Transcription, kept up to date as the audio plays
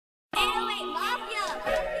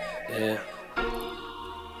Yeah.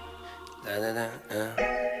 Da da da.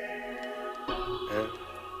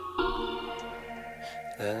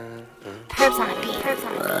 Purps on a beat.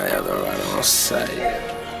 I have the right on sight.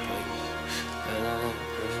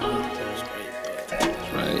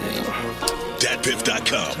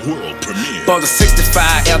 DatPiff.com world premiere. Bought a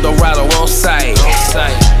 65 Eldorado on site.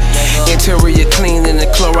 Interior clean and the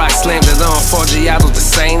Clorox slammed it on 4 Giottos the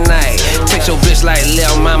same night. Text your bitch like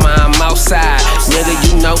Lil Mama, I'm outside. Nigga,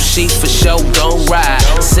 you know she for sure gon' ride.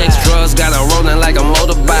 Sex, drugs, got her rolling like a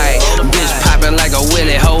motorbike. Bitch popping like a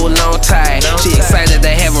willy, hold on tight. She excited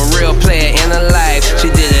to have a real player in her life. She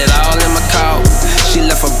did it all in my car. She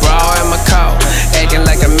left a bra in my car. Acting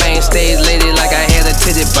like a main stage lady, like I had a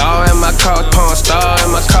titty ball in my car. Porn star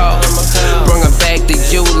in my car. Bring her back to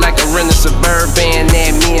you like a rented Suburban.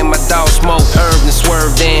 And me and my dog smoke herb and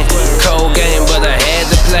swerved in. Cold game, but I had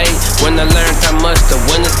to play. When I learned how much the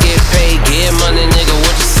winners get paid. Get money, nigga,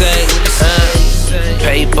 what you say?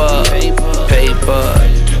 Paper, paper,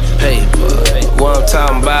 paper. What I'm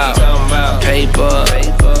talking about? Paper,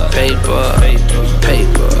 paper,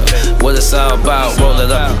 paper. What it's all about? Roll it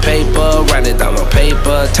up in paper, write it down on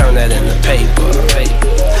paper, turn that into paper.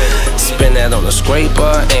 Spin that on the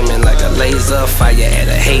scraper, aiming like a laser, fire at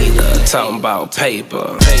a hater. Talking about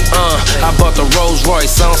paper. I bought the Rolls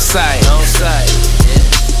Royce on site.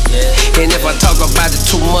 And if I talk about it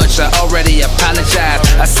too much, I already apologize.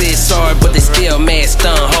 I said sorry, but they still mad,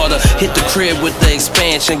 stun harder. Hit the crib with the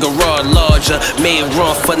expansion, garage larger. Made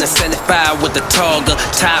run for the 75 with the Targa.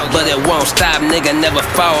 Top, but it won't stop, nigga, never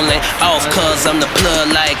falling off. Cause I'm the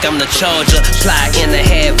plug like I'm the charger. Fly in the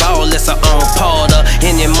half, all this I own Porter.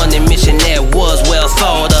 Any money mission that was well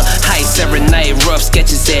thought of. Heights every night, rough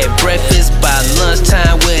sketches at breakfast. By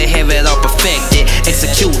lunchtime, we'll have it all perfected.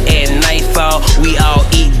 Execute at nightfall, we all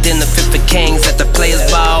eat dinner, fit for kings at the players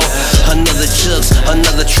ball. Another chucks,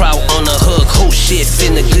 another trout on the hook. Who shit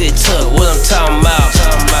in a good tuck? What I'm talking about?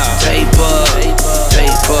 Paper,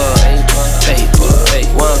 paper, paper.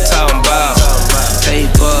 What I'm talking about?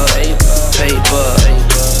 Paper, paper,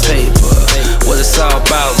 paper. What it's all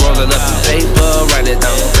about? Roll it up in paper, write it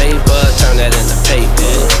down on paper, turn that into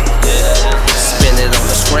paper. Spin it on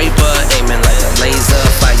the scraper, aiming like a laser,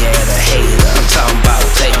 fire at a hater. I'm talking about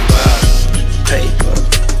paper, paper.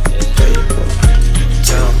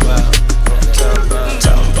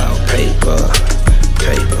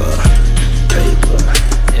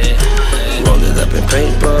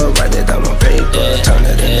 Paper, write it down on paper, turn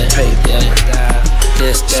it into paper.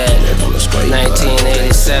 This, that,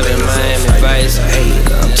 1987 Miami Vice.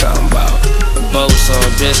 I'm talking about boats on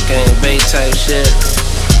Biscayne Bay type shit.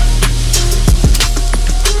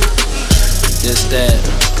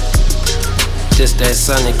 Just that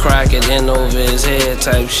Sonny Crockett in over his head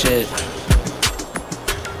type shit.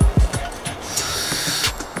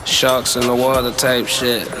 Sharks in the water type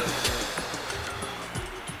shit.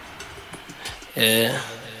 Yeah.